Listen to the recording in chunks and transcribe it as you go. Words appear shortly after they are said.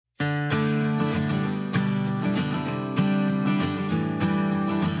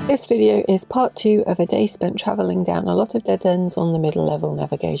This video is part 2 of a day spent travelling down a lot of dead ends on the middle level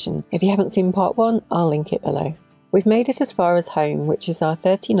navigation. If you haven't seen part 1, I'll link it below. We've made it as far as Holme, which is our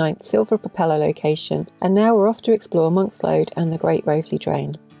 39th Silver Propeller location, and now we're off to explore Monk's Lode and the Great Raveley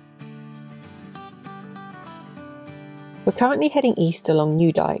Drain. We're currently heading east along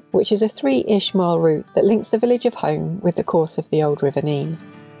New Dyke, which is a 3-ish mile route that links the village of Holme with the course of the Old River Nene.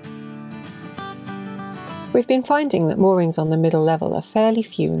 We've been finding that moorings on the middle level are fairly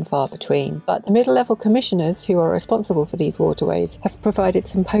few and far between, but the middle level commissioners who are responsible for these waterways have provided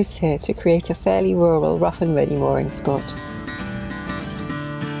some posts here to create a fairly rural rough and ready mooring spot.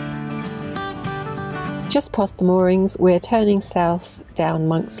 Just past the moorings, we're turning south down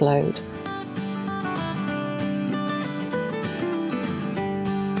Monk's Lode.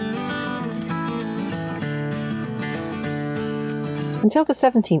 Until the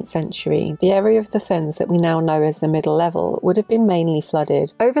 17th century, the area of the fens that we now know as the middle level would have been mainly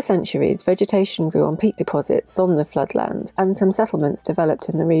flooded. Over centuries, vegetation grew on peat deposits on the floodland, and some settlements developed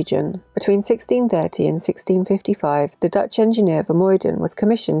in the region. Between 1630 and 1655, the Dutch engineer Vermuyden was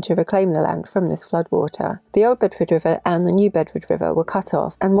commissioned to reclaim the land from this floodwater. The Old Bedford River and the New Bedford River were cut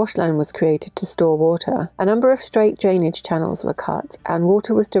off, and washland was created to store water. A number of straight drainage channels were cut, and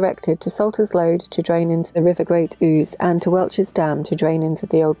water was directed to Salter's Lode to drain into the River Great Ouse and to Welch's Dam to drain into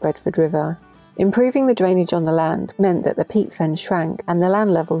the Old Bedford River. Improving the drainage on the land meant that the peat fen shrank and the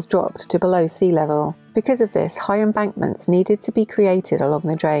land levels dropped to below sea level. Because of this, high embankments needed to be created along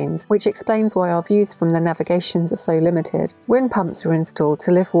the drains, which explains why our views from the navigations are so limited. Wind pumps were installed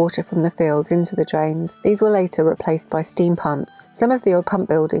to lift water from the fields into the drains. These were later replaced by steam pumps. Some of the old pump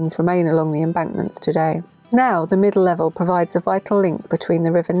buildings remain along the embankments today. Now, the middle level provides a vital link between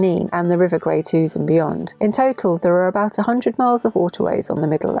the River Nene and the River Great Ouse and beyond. In total, there are about 100 miles of waterways on the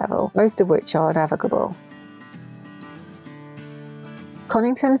middle level, most of which are navigable.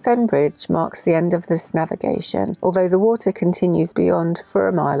 Connington Fen Bridge marks the end of this navigation, although the water continues beyond for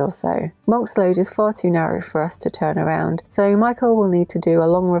a mile or so. Monk's Lode is far too narrow for us to turn around, so Michael will need to do a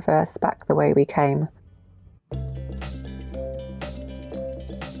long reverse back the way we came.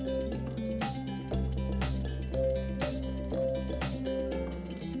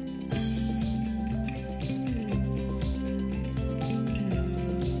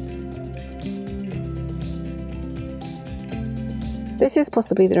 This is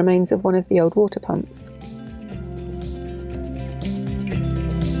possibly the remains of one of the old water pumps.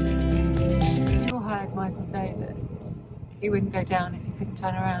 I heard Michael say that he wouldn't go down if he couldn't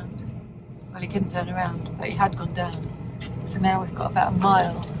turn around. Well, he couldn't turn around, but he had gone down. So now we've got about a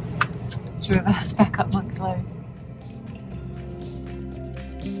mile to reverse back up Monk's Lode.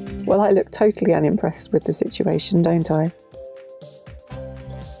 Well, I look totally unimpressed with the situation, don't I?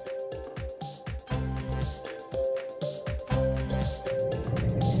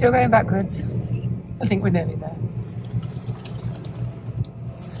 Still going backwards. I think we're nearly there.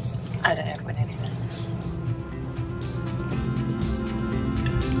 I don't know if we're nearly there.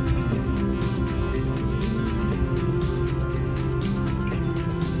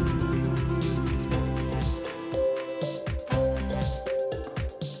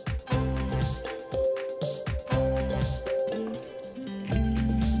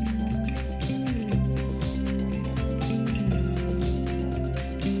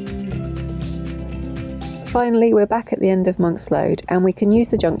 Finally, we're back at the end of Monk's Lode, and we can use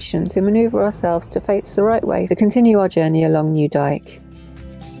the junction to manoeuvre ourselves to face the right way to continue our journey along New Dyke.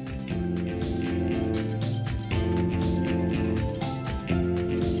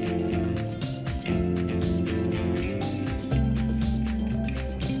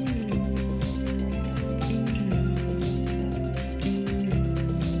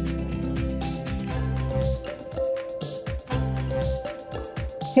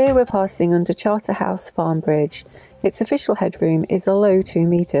 Here we're passing under Charterhouse Farm Bridge. Its official headroom is a low 2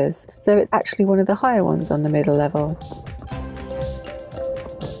 metres, so it's actually one of the higher ones on the middle level.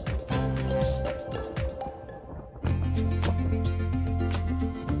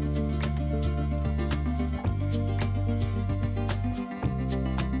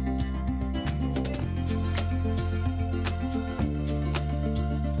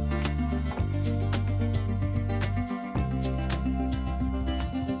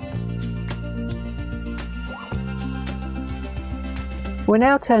 We're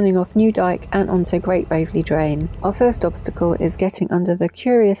now turning off New Dyke and onto Great Raveley Drain. Our first obstacle is getting under the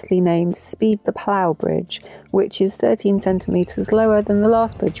curiously named Speed the Plough Bridge, which is 13 centimetres lower than the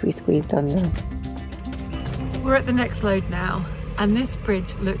last bridge we squeezed under. We're at the next load now, and this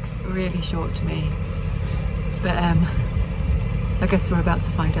bridge looks really short to me, but I guess we're about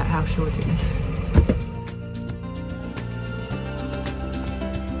to find out how short it is.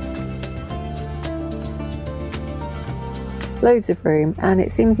 Loads of room, and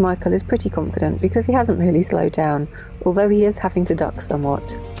it seems Michael is pretty confident because he hasn't really slowed down, although he is having to duck somewhat.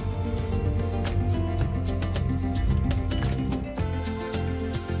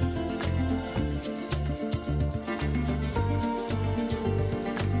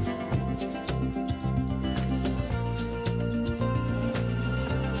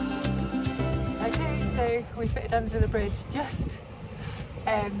 We fitted under the bridge just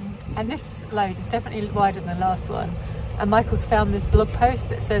and this load is definitely wider than the last one, and Michael's found this blog post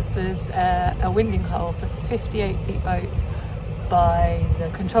that says there's a winding hole for 58 feet boat by the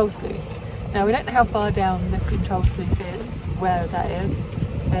control sluice. Now we don't know how far down the control sluice is, where that is,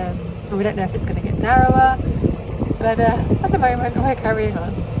 and we don't know if it's going to get narrower, but at the moment we're carrying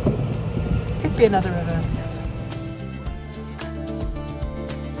on. Could be another reverse.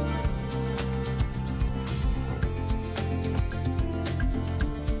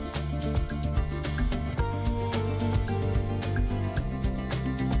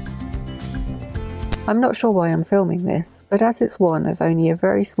 I'm not sure why I'm filming this, but as it's one of only a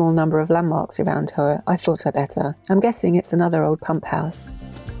very small number of landmarks around here, I thought I'd better. I'm guessing it's another old pump house.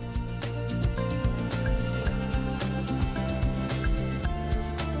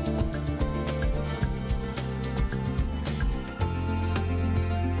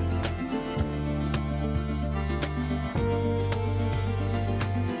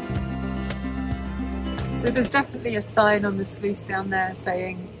 So there's definitely a sign on the sluice down there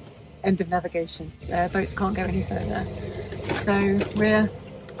saying end of navigation. Boats can't go any further. So we're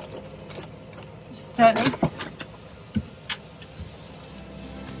just turning.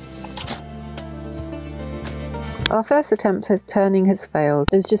 Our first attempt at turning has failed.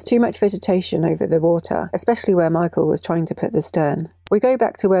 There's just too much vegetation over the water, especially where Michael was trying to put the stern. We go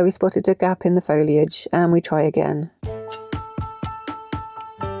back to where we spotted a gap in the foliage and we try again.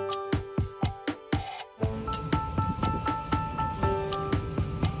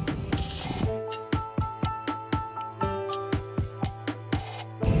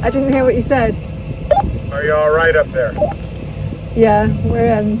 I didn't hear what you said. Are you alright up there? Yeah,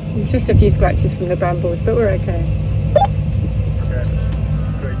 we're just a few scratches from the brambles, but we're okay. Okay,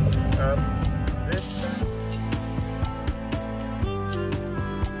 great. This...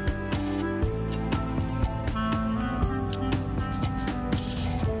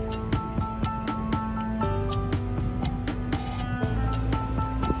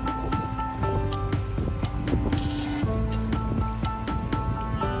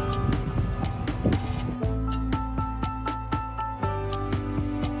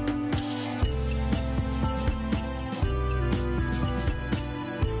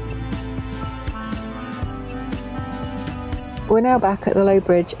 We're now back at the Lode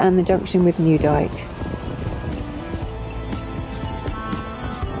Bridge and the junction with New Dyke.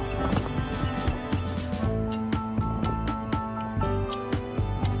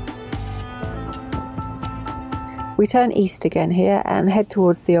 We turn east again here and head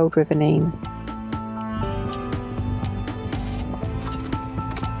towards the Old River Nene.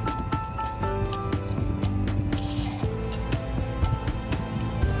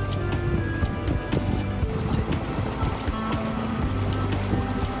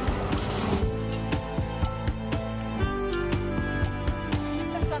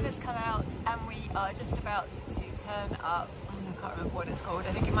 Just about to turn up, I can't remember what it's called,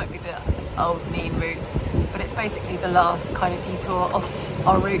 I think it might be the Old Nene route, but it's basically the last kind of detour off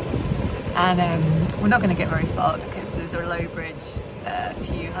our route, and we're not going to get very far because there's a low bridge a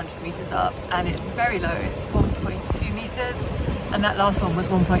few hundred metres up and it's very low, it's 1.2 metres, and that last one was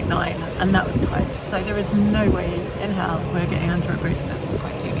 1.9 and that was tight, so there is no way in hell we're getting under a bridge that's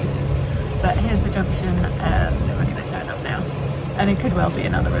 1.2 metres. But here's the junction that we're going to turn up now, and it could well be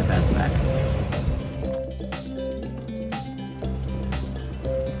another reverse back.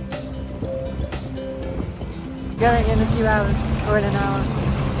 Going in a few hours, or in an hour.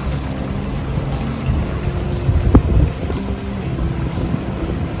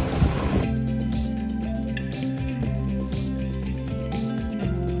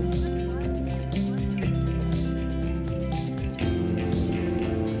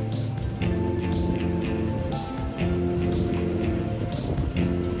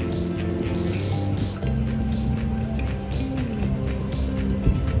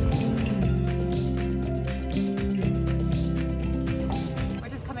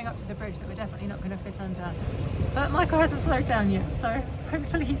 That we're definitely not going to fit under, but Michael hasn't slowed down yet, so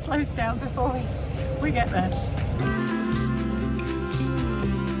hopefully he slows down before we get there.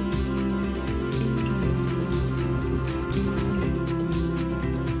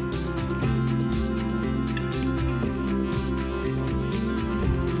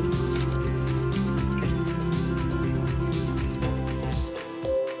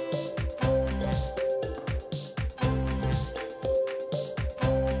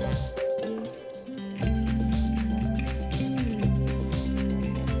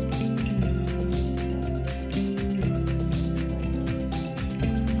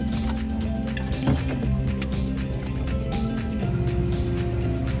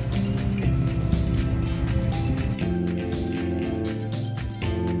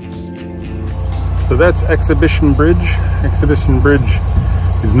 So that's Exhibition Bridge. Exhibition Bridge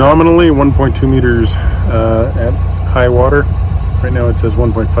is nominally 1.2 meters at high water. Right now it says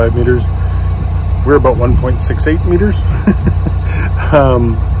 1.5 meters. We're about 1.68 meters.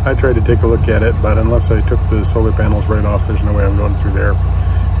 I tried to take a look at it, but unless I took the solar panels right off, there's no way I'm going through there.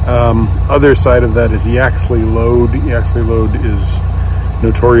 Other side of that is Yaxley Lode. Yaxley Lode is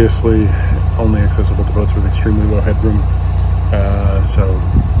notoriously only accessible to boats with extremely low headroom. So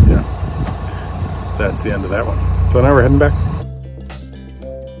yeah, that's the end of that one. So now we're heading back.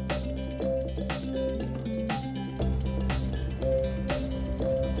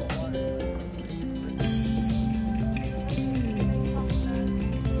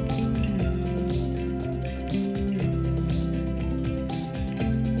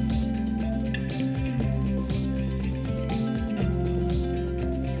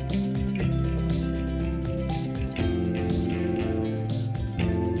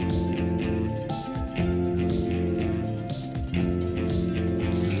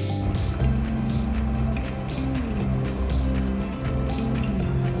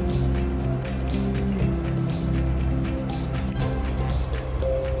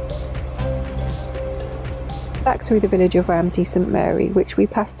 Back through the village of Ramsey St Mary, which we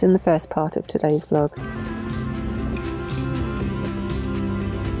passed in the first part of today's vlog.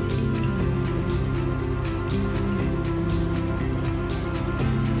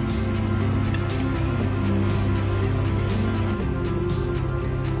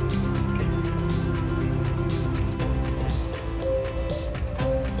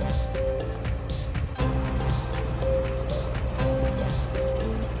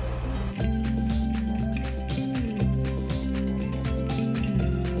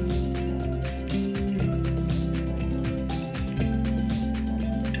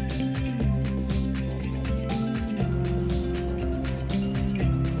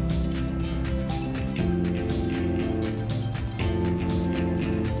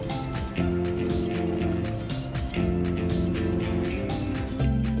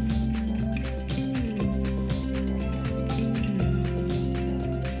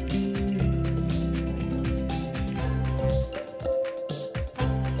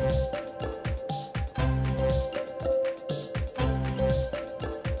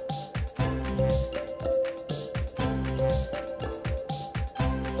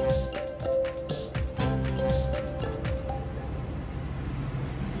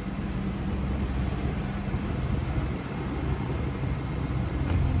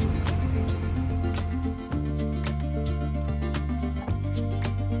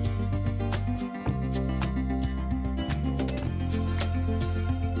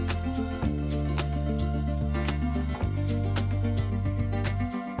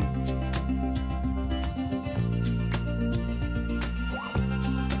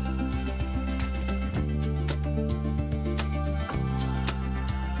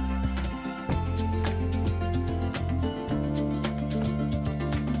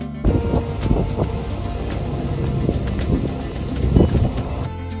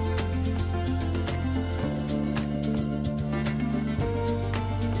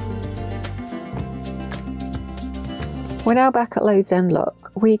 We're now back at Lode's End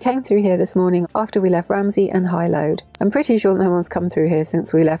Lock. We came through here this morning after we left Ramsey and High Lode. I'm pretty sure no one's come through here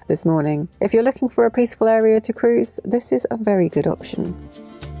since we left this morning. If you're looking for a peaceful area to cruise, this is a very good option.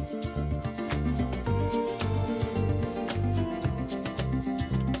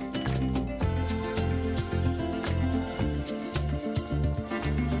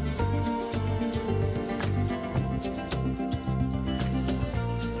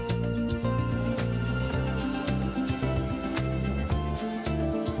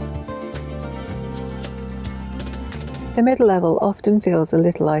 The middle level often feels a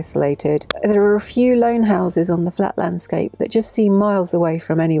little isolated. There are a few lone houses on the flat landscape that just seem miles away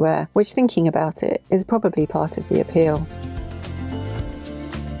from anywhere, which, thinking about it, is probably part of the appeal.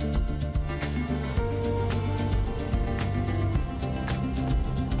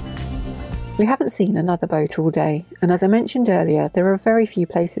 We haven't seen another boat all day, and as I mentioned earlier, there are very few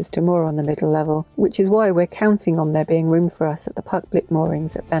places to moor on the middle level, which is why we're counting on there being room for us at the Puckblick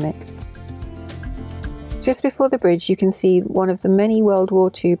moorings at Benwick. Just before the bridge you can see one of the many World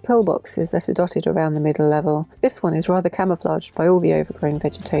War II pillboxes that are dotted around the middle level. This one is rather camouflaged by all the overgrown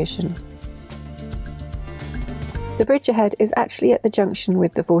vegetation. The bridge ahead is actually at the junction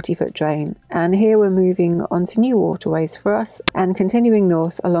with the 40-foot drain, and here we're moving onto new waterways for us and continuing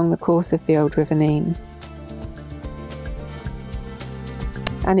north along the course of the Old River Nene.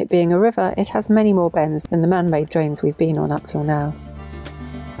 And it being a river, it has many more bends than the man-made drains we've been on up till now.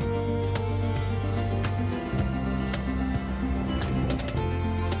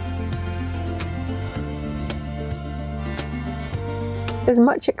 There's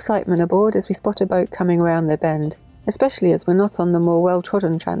much excitement aboard as we spot a boat coming around the bend, especially as we're not on the more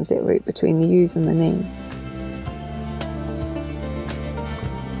well-trodden transit route between the Ouse and the Nene.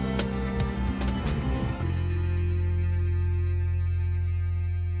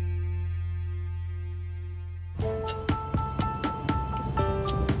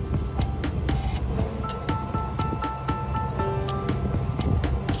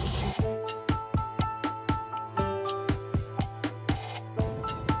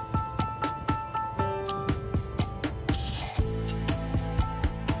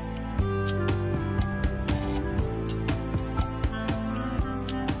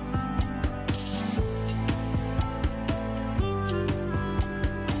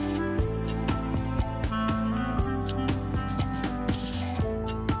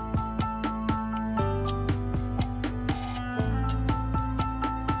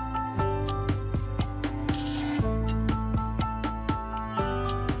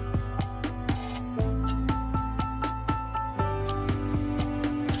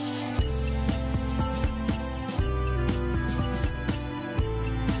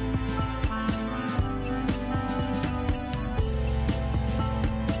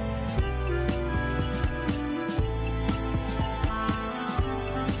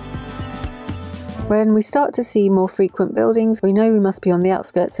 When we start to see more frequent buildings, we know we must be on the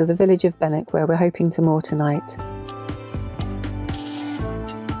outskirts of the village of Benwick, where we're hoping to moor tonight.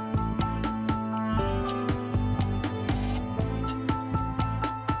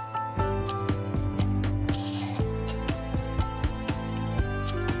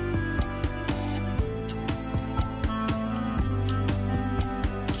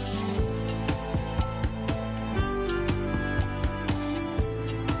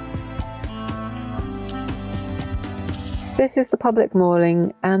 This is the public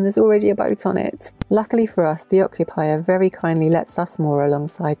mooring and there's already a boat on it. Luckily for us, the occupier very kindly lets us moor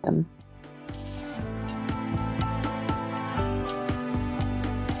alongside them.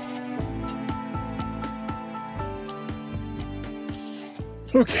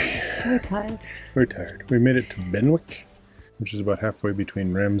 Okay. We're tired. We're tired. We made it to Benwick, which is about halfway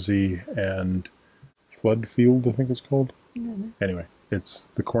between Ramsey and Floodfield, I think it's called. Anyway, it's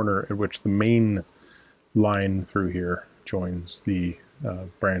the corner at which the main line through here joins the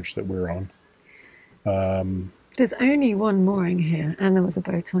branch that we're on. There's only one mooring here, and there was a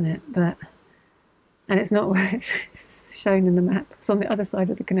boat on it, and it's not where it's shown in the map. It's on the other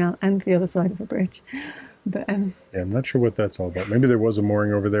side of the canal and the other side of the bridge. But yeah, I'm not sure what that's all about. Maybe there was a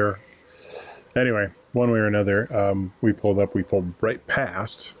mooring over there. Anyway, one way or another, we pulled right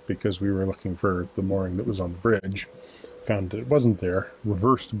past because we were looking for the mooring that was on the bridge. Found that it wasn't there.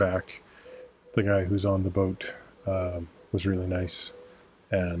 Reversed back. The guy who's on the boat was really nice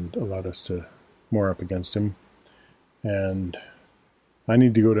and allowed us to moor up against him. And I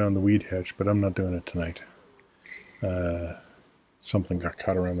need to go down the weed hitch, but I'm not doing it tonight. Something got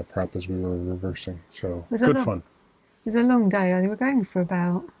caught around the prop as we were reversing, so good fun. It was a long day. We were going for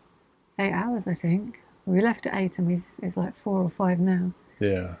about 8 hours, I think. We left at 8 and it's like 4 or 5 now.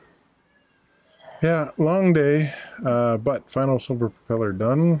 Yeah. Yeah, long day, but final Silver Propeller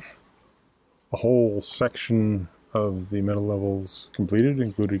done. A whole section of the middle levels completed,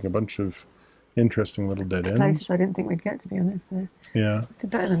 including a bunch of interesting little dead ends. Places I didn't think we'd get, to be honest. So yeah. It's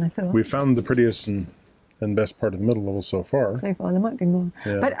better than I thought. We found the prettiest and best part of the middle level so far. So far, there might be more.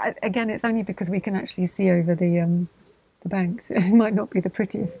 Yeah. But again, it's only because we can actually see over the banks. It might not be the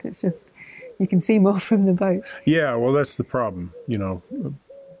prettiest, it's just you can see more from the boat. Yeah, well, that's the problem, you know,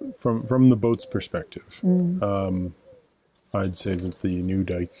 from the boat's perspective. I'd say that the new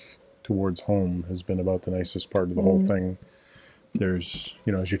dike towards Holme has been about the nicest part of the whole thing. There's,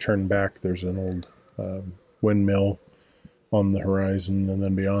 you know, as you turn back, there's an old windmill on the horizon, and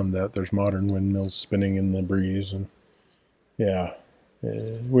then beyond that there's modern windmills spinning in the breeze. And yeah,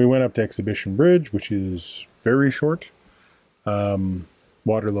 we went up to Exhibition Bridge, which is very short.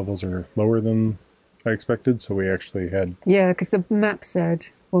 Water levels are lower than I expected, so we actually had... Yeah, because the map said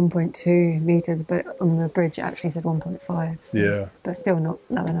 1.2 meters, but on the bridge it actually said 1.5. So yeah. But still not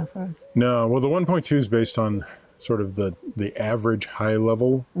low enough for us. No, well, the 1.2 is based on sort of the average high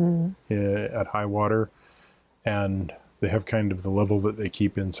level at high water, and they have kind of the level that they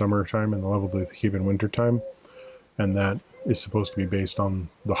keep in summertime and the level that they keep in wintertime, and that is supposed to be based on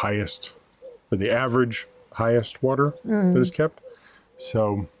the highest, or the average highest water that is kept.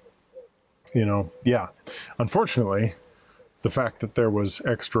 So, you know, yeah. Unfortunately, the fact that there was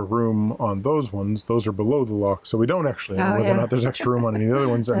extra room on those ones, those are below the lock, so we don't actually know whether or not there's extra room on any of the other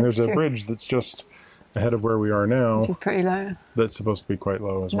ones. And there's a bridge that's just ahead of where we are now. Which is pretty low. That's supposed to be quite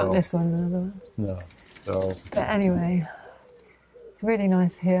low as well. Not this one, the other one. No. So. But anyway, It's really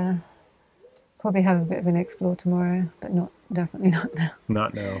nice here. Probably have a bit of an explore tomorrow, but definitely not now.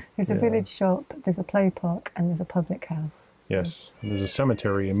 Not now. There's a village shop, there's a play park, and there's a public house. So. Yes, and there's a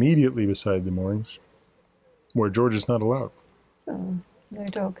cemetery immediately beside the moorings, where George is not allowed. Oh, no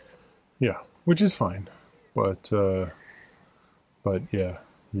dogs. Yeah, which is fine, but yeah,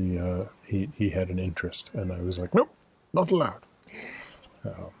 he had an interest, and I was like, nope, not allowed.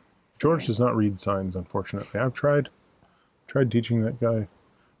 George does not read signs, unfortunately. I've tried teaching that guy.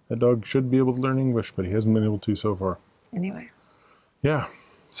 That dog should be able to learn English, but he hasn't been able to so far. Anyway. Yeah,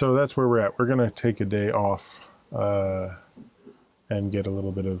 so that's where we're at. We're going to take a day off and get a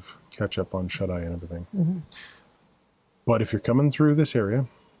little bit of catch up on shut-eye and everything. Mm-hmm. But if you're coming through this area,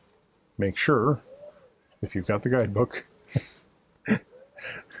 make sure, if you've got the guidebook,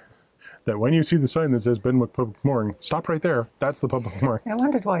 that when you see the sign that says Benwick Public Mooring, stop right there. That's the public mooring. I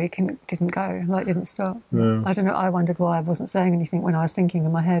wondered why you didn't go, like didn't stop. No. I don't know, I wondered why I wasn't saying anything when I was thinking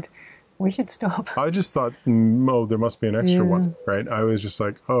in my head, we should stop. I just thought, oh, there must be an extra one, right? I was just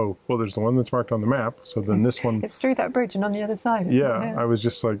like, oh, well, there's the one that's marked on the map, so then this one... It's through that bridge and on the other side. Yeah, I was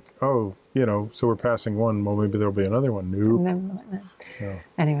just like, oh, so we're passing one, well, maybe there'll be another one. Nope. No.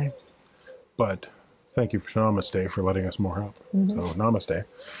 Anyway. But thank you for Namaste for letting us moor up. Mm-hmm. So, Namaste.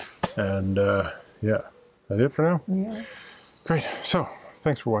 And, yeah, that's it for now? Yeah. Great. So,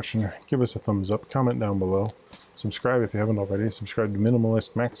 thanks for watching. Give us a thumbs up. Comment down below. Subscribe if you haven't already. Subscribe to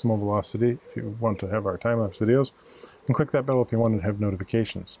Minimalist Maximum Velocity if you want to have our time-lapse videos. And click that bell if you want to have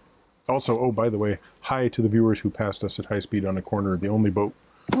notifications. Also, oh, by the way, hi to the viewers who passed us at high speed on a corner. The only boat.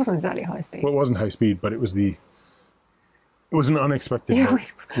 It wasn't exactly high speed. Well, it wasn't high speed, but it was an unexpected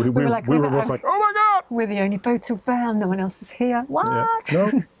boat. We were both like, oh my God! We're the only boat around, no one else is here. What?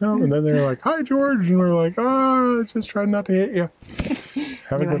 Yeah. No. And then they were like, hi, George. And we're like, oh, just trying not to hit you.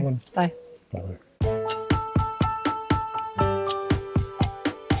 Have a good one. Bye. Bye.